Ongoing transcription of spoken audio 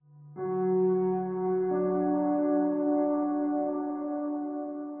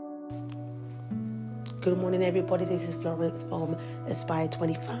Good morning, everybody. This is Florence from Aspire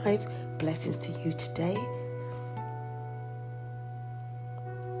 25. Blessings to you today.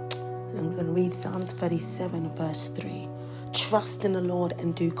 And I'm going to read Psalms 37, verse 3. Trust in the Lord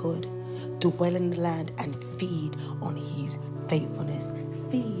and do good. Dwell in the land and feed on his faithfulness.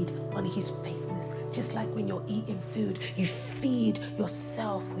 Feed on his faithfulness. Just like when you're eating food, you feed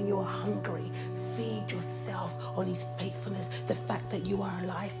yourself when you're hungry. Feed yourself on his faithfulness. The fact that you are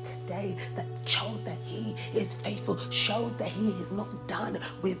alive today, that shows that he is faithful, shows that he is not done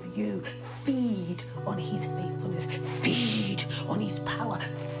with you. Feed on his faithfulness. Feed on his power.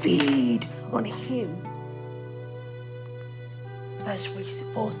 Feed on him. Verse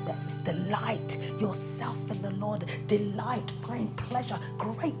 4 says, delight yourself in the Lord. Delight, find pleasure,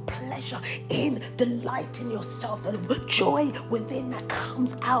 great pleasure in delighting yourself. The joy within that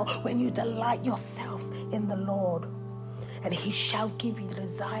comes out when you delight yourself in the Lord. And he shall give you the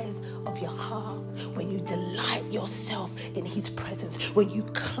desires of your heart. When you delight yourself in his presence, when you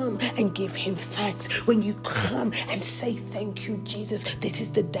come and give him thanks, when you come and say, thank you, Jesus. This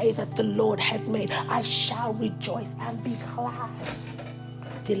is the day that the Lord has made. I shall rejoice and be glad.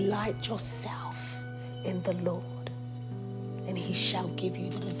 Delight yourself in the Lord, and he shall give you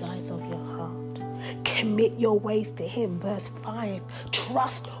the desires of your heart. Commit your ways to him. Verse 5.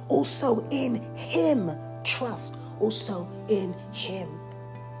 Trust also in him. Trust also in him.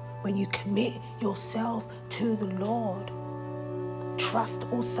 When you commit yourself to the Lord, trust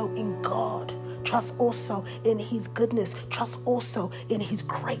also in God. Trust also in his goodness. Trust also in his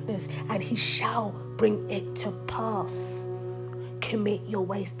greatness, and he shall bring it to pass. Commit your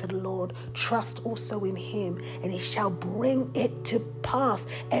ways to the Lord. Trust also in him, and he shall bring it to pass.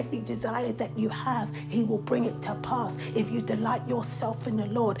 Every desire that you have, he will bring it to pass. If you delight yourself in the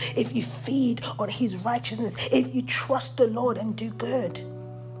Lord, if you feed on his righteousness, if you trust the Lord and do good,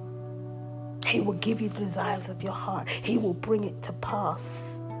 he will give you the desires of your heart. He will bring it to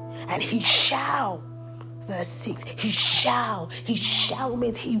pass. And he shall. Verse 6. He shall. He shall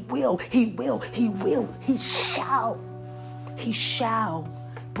means he will. He will. He will. He shall. He shall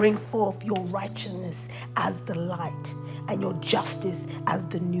bring forth your righteousness as the light and your justice as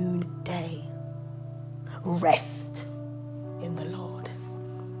the noonday. Rest in the Lord.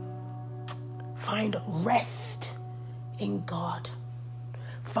 Find rest in God.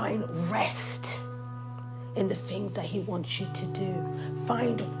 Find rest in the things that he wants you to do.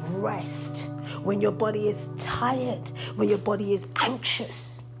 Find rest when your body is tired, when your body is anxious.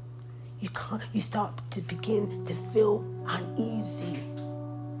 You start to begin to feel uneasy.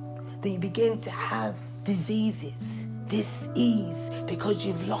 Then you begin to have diseases, dis-ease, because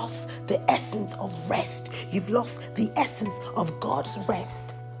you've lost the essence of rest. You've lost the essence of God's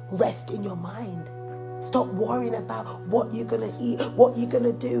rest. Rest in your mind. Stop worrying about what you're going to eat, what you're going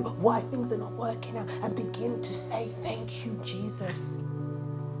to do, why things are not working out, and begin to say, thank you, Jesus.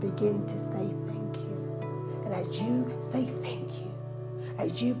 Begin to say thank you. And as you say thank you,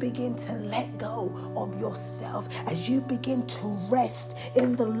 as you begin to let go of yourself, as you begin to rest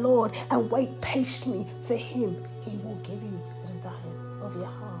in the Lord and wait patiently for him, he will give you the desires of your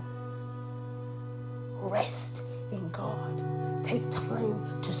heart. Rest in God. Take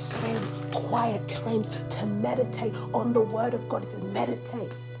time to spend quiet times to meditate on the word of God. It says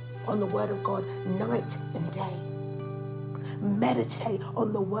meditate on the word of God night and day. Meditate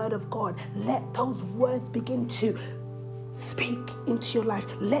on the word of God. Let those words begin to speak into your life.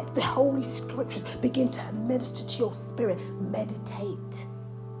 Let the Holy Scriptures begin to minister to your spirit. Meditate.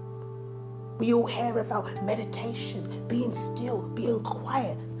 We all hear about meditation, being still, being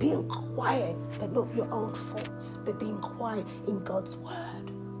quiet. But not your own thoughts, but being quiet in God's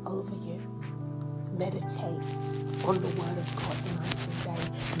word over you. Meditate on the word of God night and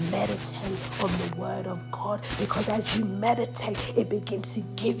day. Meditate on the word of God, because as you meditate, it begins to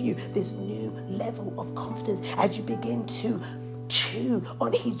give you this new level of confidence. As you begin to chew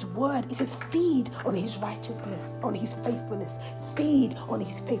on his word, it says feed on his righteousness, on his faithfulness. Feed on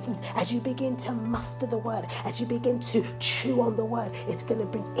his faithfulness. As you begin to master the word, as you begin to chew on the word, it's going to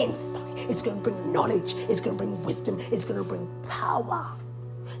bring insight, it's going to bring knowledge, it's going to bring wisdom, it's going to bring power.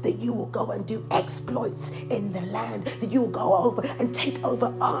 That you will go and do exploits in the land. That you will go over and take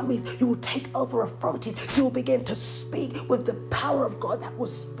over armies. You will take over authorities. You will begin to speak with the power of God that will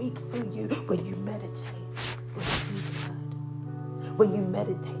speak through you when you meditate on his word. When you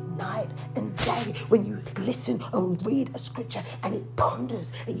meditate night and day. When you listen and read a scripture and it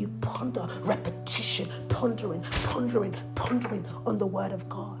ponders, and you ponder repetition, pondering on the word of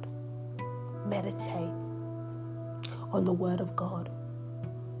God. Meditate on the word of God.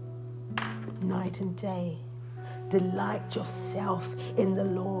 Night and day. Delight yourself in the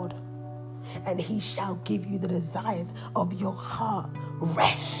Lord. and he shall give you the desires of your heart.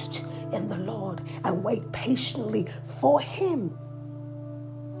 Rest in the Lord and wait patiently for him.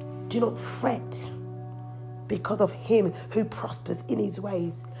 Do not fret because of him who prospers in his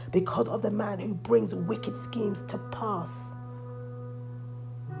ways, because of the man who brings wicked schemes to pass.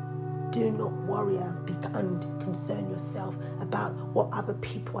 Do not worry and concern yourself about what other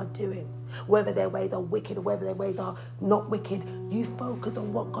people are doing. Whether their ways are wicked or whether their ways are not wicked. You focus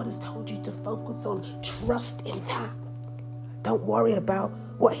on what God has told you to focus on. Trust in that. Don't worry about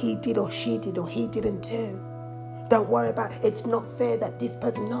what he did or she did or he didn't do. Don't worry about it's not fair that this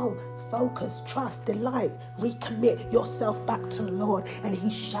person. No, focus, trust, delight, recommit yourself back to the Lord, and he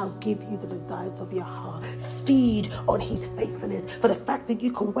shall give you the desires of your heart. Feed on his faithfulness. For the fact that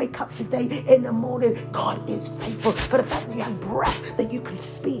you can wake up today in the morning, God is faithful. For the fact that you have breath that you can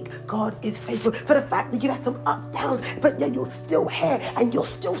speak, God is faithful. For the fact that you had some up downs, but yet you're still here and you're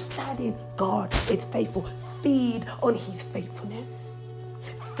still standing, God is faithful. Feed on his faithfulness.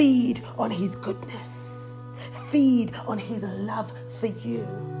 Feed on his goodness. Feed on his love for you.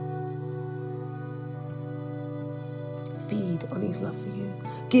 Feed on his love for you.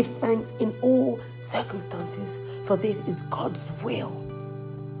 Give thanks in all circumstances, for this is God's will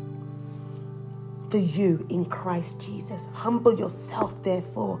for you in Christ Jesus. Humble yourself,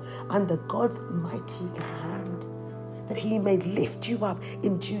 therefore, under God's mighty hand, that he may lift you up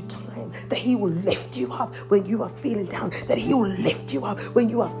in due time, that he will lift you up when you are feeling down, that he will lift you up when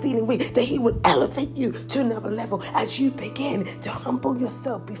you are feeling weak, that he will elevate you to another level as you begin to humble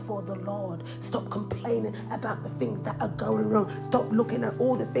yourself before the Lord. Stop complaining about the things that are going wrong. Stop looking at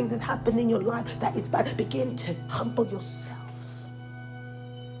all the things that happen in your life that is bad. Begin to humble yourself.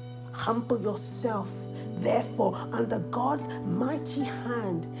 Humble yourself, therefore, under God's mighty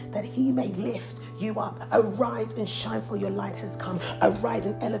hand, that he may lift you up. Arise and shine, for your light has come. Arise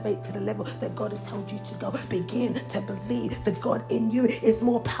and elevate to the level that God has told you to go. Begin to believe that God in you is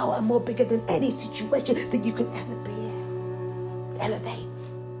more power and more bigger than any situation that you can ever be in. Elevate.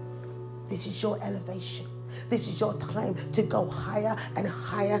 This is your elevation. This is your time to go higher and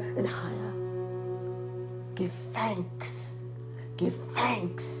higher and higher. Give thanks. Give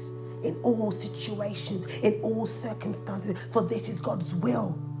thanks. In all situations, in all circumstances, for this is God's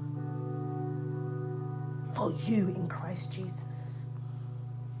will for you in Christ Jesus.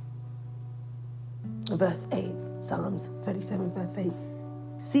 Verse 8, Psalms 37, verse 8.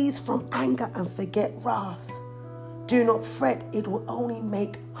 Cease from anger and forget wrath. Do not fret, it will only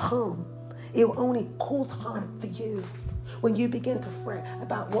make harm. It will only cause harm for you. When you begin to fret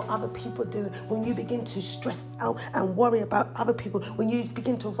about what other people do, when you begin to stress out and worry about other people, when you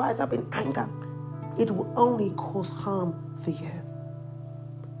begin to rise up in anger, it will only cause harm for you.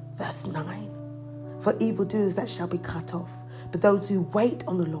 Verse 9, for evildoers that shall be cut off, but those who wait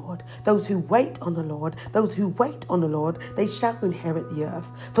on the Lord, those who wait on the Lord, those who wait on the Lord, they shall inherit the earth.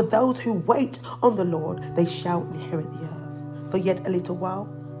 For those who wait on the Lord, they shall inherit the earth. For yet a little while,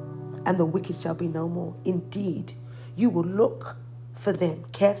 and the wicked shall be no more. Indeed, you will look for them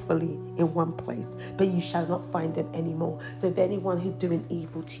carefully in one place, but you shall not find them anymore. So if anyone who's doing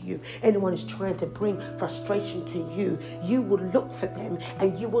evil to you, anyone who's trying to bring frustration to you, you will look for them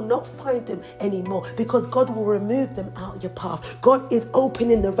and you will not find them anymore, because God will remove them out of your path. God is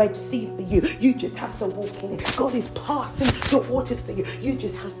opening the Red Sea for you. You just have to walk in it. God is passing the waters for you. You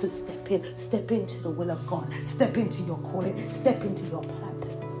just have to step into the will of God, step into your calling, step into your purpose.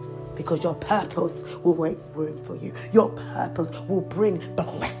 Because your purpose will make room for you. Your purpose will bring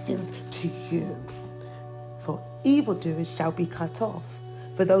blessings to you. For evildoers shall be cut off.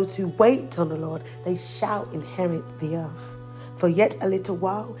 For those who wait on the Lord, they shall inherit the earth. For yet a little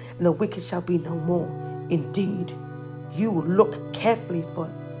while, and the wicked shall be no more. Indeed, you will look carefully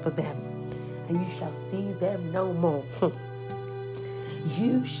for them, and you shall see them no more.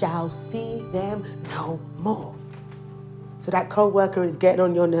 You shall see them no more. So that co-worker is getting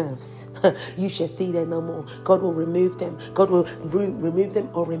on your nerves. You shall see them no more. God will remove them. God will remove them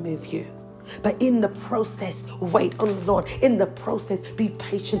or remove you. But in the process, wait on the Lord. In the process, be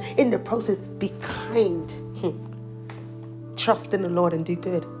patient. In the process, be kind. Trust in the Lord and do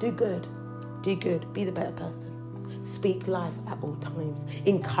good. Do good. Do good. Be the better person. Speak life at all times.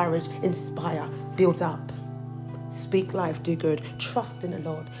 Encourage, inspire, build up. Speak life, do good. Trust in the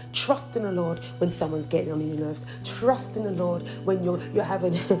Lord. Trust in the Lord when someone's getting on your nerves. Trust in the Lord when you're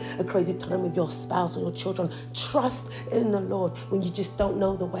having a crazy time with your spouse or your children. Trust in the Lord when you just don't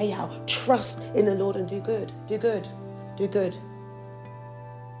know the way out. Trust in the Lord and do good. Do good. Do good.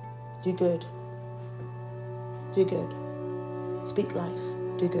 Do good. Do good. Speak life.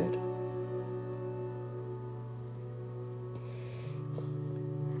 Do good.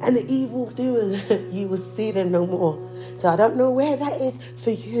 And the evildoers, you will see them no more. So I don't know where that is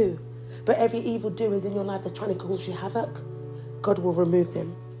for you. But every evildoers in your life that's trying to cause you havoc, God will remove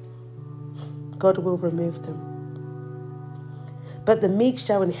them. God will remove them. But the meek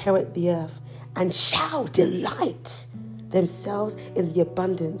shall inherit the earth and shall delight themselves in the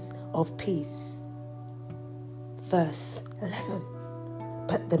abundance of peace. Verse 11.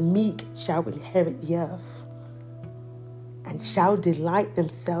 But the meek shall inherit the earth and shall delight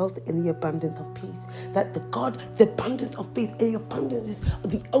themselves in the abundance of peace. That the abundance of peace, the abundance is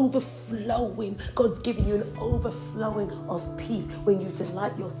the overflowing. God's giving you an overflowing of peace when you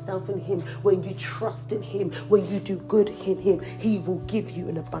delight yourself in Him, when you trust in Him, when you do good in Him. He will give you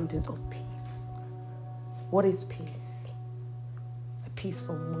an abundance of peace. What is peace? A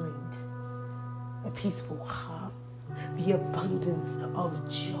peaceful mind, a peaceful heart. The abundance of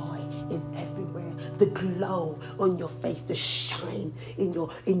joy is everywhere. The glow on your face, the shine in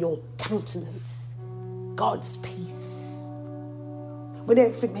your countenance. God's peace. When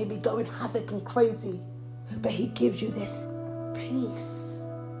everything may be going havoc and crazy, but He gives you this peace.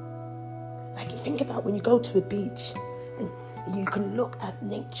 Like, think about when you go to a beach and you can look at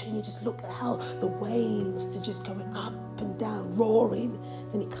nature and you just look at how the waves are just going up and down, roaring.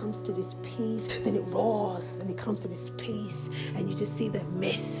 Then it comes to this peace, then it roars and it comes to this peace, and you just see the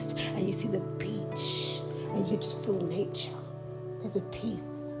mist and you see the beach and you just feel nature. There's a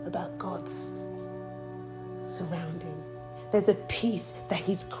peace about God's surrounding. There's a peace that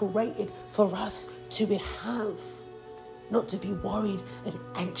He's created for us to have, not to be worried and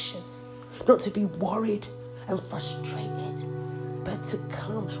anxious, not to be worried and frustrated, but to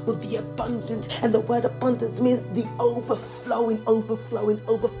come with the abundance. And the word abundance means the overflowing,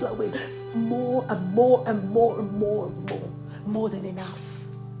 more and more and more and more and more than enough.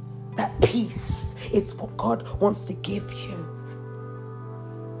 That peace is what God wants to give you.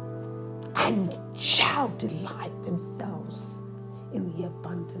 And shall delight themselves in the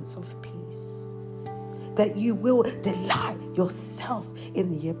abundance of peace. That you will delight yourself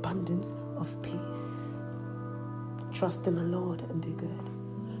in the abundance of peace. Trust in the Lord and do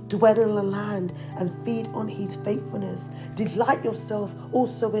good. Dwell in the land and feed on His faithfulness. Delight yourself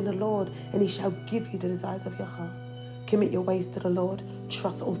also in the Lord, and He shall give you the desires of your heart. Commit your ways to the Lord.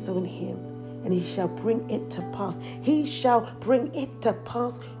 Trust also in Him, and He shall bring it to pass. He shall bring it to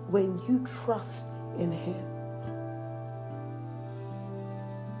pass when you trust in Him.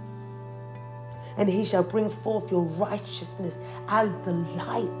 And He shall bring forth your righteousness as the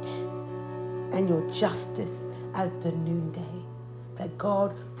light and your justice as the noonday. That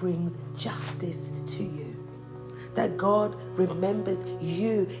God brings justice to you. That God remembers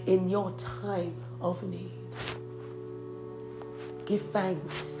you in your time of need. Give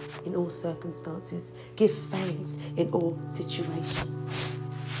thanks in all circumstances. Give thanks in all situations.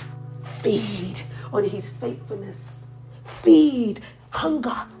 Feed on His faithfulness. Feed,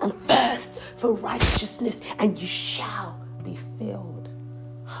 hunger and thirst for righteousness, and you shall be filled.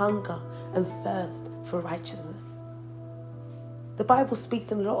 Hunger and thirst for righteousness. The Bible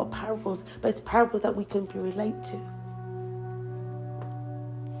speaks in a lot of parables, but it's parables that we can relate to.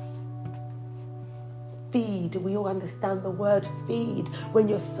 Feed. We all understand the word feed. When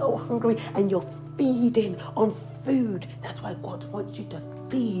you're so hungry and you're feeding on food, that's why God wants you to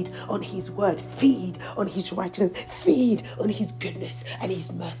feed on His word, feed on His righteousness, feed on His goodness and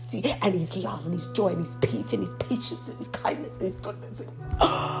His mercy and His love and His joy and His peace and His patience and His kindness and His goodness and His...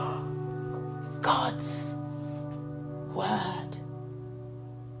 God's word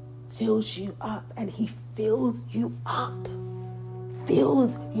fills you up, and He fills you up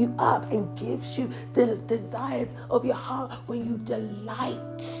and gives you the desires of your heart when you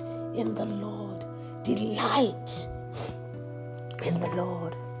delight in the Lord. Delight in the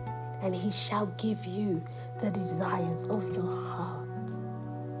Lord, and He shall give you the desires of your heart.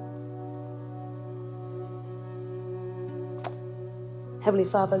 Heavenly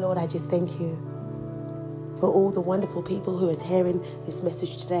Father, Lord, I just thank You for all the wonderful people who is hearing this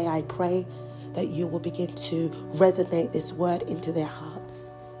message today. I pray that You will begin to resonate this word into their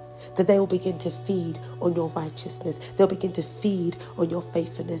hearts, that they will begin to feed on Your righteousness. They'll begin to feed on Your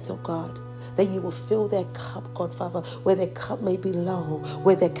faithfulness, oh God, that You will fill their cup, God Father, where their cup may be low,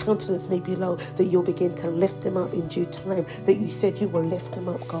 where their countenance may be low, that You'll begin to lift them up in due time, that You said You will lift them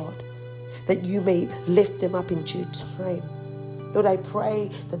up, God, that You may lift them up in due time. Lord, I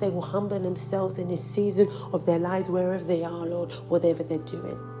pray that they will humble themselves in this season of their lives, wherever they are, Lord, whatever they're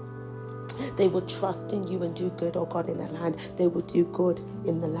doing. They will trust in You and do good, oh God, in the land. They will do good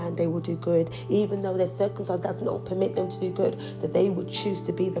in the land. They will do good. Even though their circumstance does not permit them to do good, that they will choose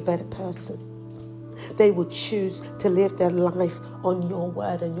to be the better person. They will choose to live their life on your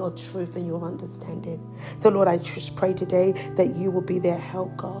word and your truth and your understanding. So, Lord, I just pray today that you will be their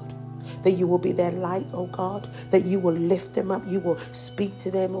help, God. That you will be their light, oh God. That you will lift them up. You will speak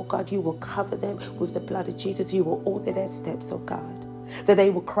to them, oh God. You will cover them with the blood of Jesus. You will order their steps, oh God. That they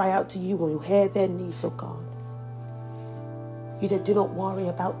will cry out to you when you hear their needs, oh God. You said, do not worry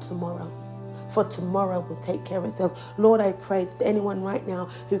about tomorrow, for tomorrow will take care of itself. Lord, I pray that anyone right now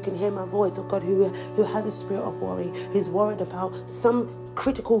who can hear my voice, oh God, who has a spirit of worry, who's worried about some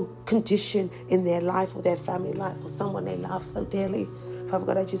critical condition in their life or their family life or someone they love so dearly, Father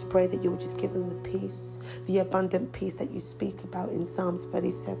God, I just pray that you will just give them the peace, the abundant peace that you speak about in Psalms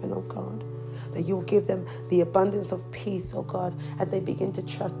 37, oh God. That you will give them the abundance of peace, oh God, as they begin to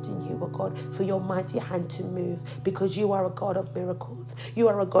trust in you, oh God, for your mighty hand to move, because you are a God of miracles. You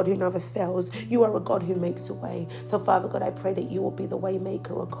are a God who never fails. You are a God who makes a way. So, Father God, I pray that you will be the way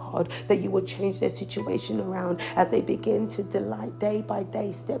maker, oh God, that you will change their situation around as they begin to delight day by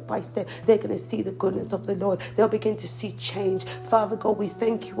day, step by step. They're going to see the goodness of the Lord. They'll begin to see change. Father God, we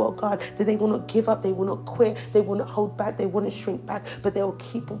thank you, oh God, that they will not give up. They will not quit. They will not hold back. They will not shrink back, but they will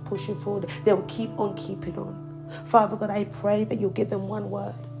keep on pushing forward. They will keep on keeping on. Father God, I pray that you'll give them one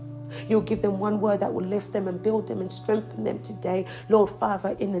word. You'll give them one word that will lift them and build them and strengthen them today. Lord,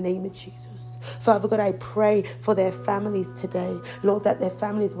 Father, in the name of Jesus. Father God, I pray for their families today. Lord, that their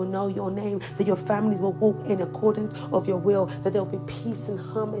families will know your name, that your families will walk in accordance of your will, that there will be peace and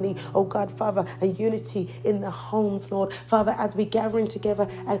harmony, oh God, Father, and unity in the homes, Lord. Father, as we gathering together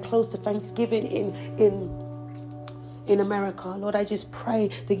and close to Thanksgiving in America, Lord, I just pray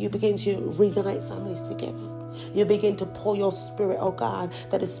that you begin to reunite families together. You begin to pour your spirit, oh God,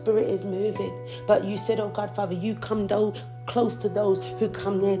 that the spirit is moving. But you said, oh God, Father, you come close to those who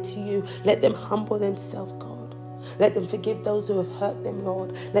come near to you. Let them humble themselves, God. Let them forgive those who have hurt them,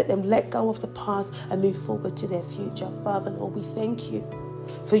 Lord. Let them let go of the past and move forward to their future. Father, Lord, we thank you,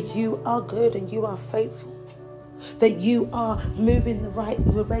 for you are good and you are faithful. That you are moving the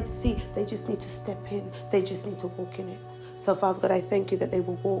Red Sea. They just need to step in. They just need to walk in it. So, Father God, I thank you that they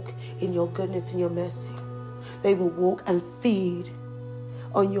will walk in your goodness and your mercy. They will walk and feed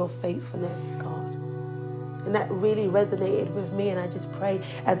on your faithfulness, God. And that really resonated with me. And I just pray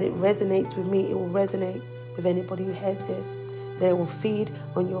as it resonates with me, it will resonate with anybody who hears this. They will feed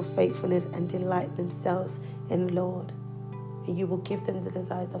on your faithfulness and delight themselves in the Lord. And you will give them the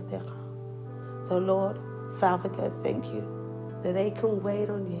desires of their heart. So, Lord, Father God, thank you that they can wait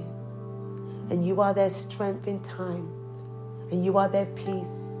on you. And you are their strength in time. And you are their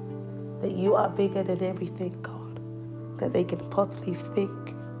peace. That you are bigger than everything, God, that they can possibly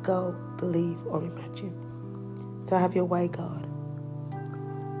think, go, believe, or imagine. So have your way, God.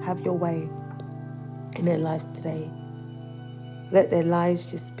 Have your way in their lives today. Let their lives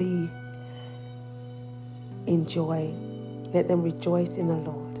just be in joy. Let them rejoice in the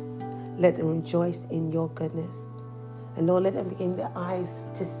Lord. Let them rejoice in your goodness. And Lord, let them begin their eyes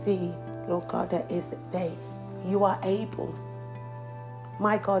to see, Lord God, you are able.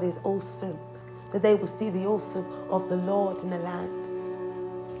 My God is awesome, that they will see the awesome of the Lord in the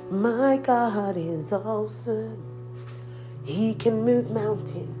land. My God is awesome. He can move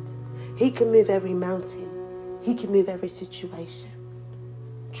mountains. He can move every mountain. He can move every situation.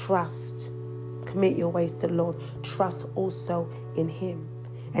 Trust. Commit your ways to the Lord. Trust also in him,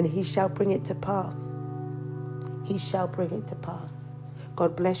 and he shall bring it to pass. He shall bring it to pass.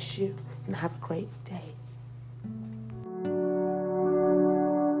 God bless you and have a great day.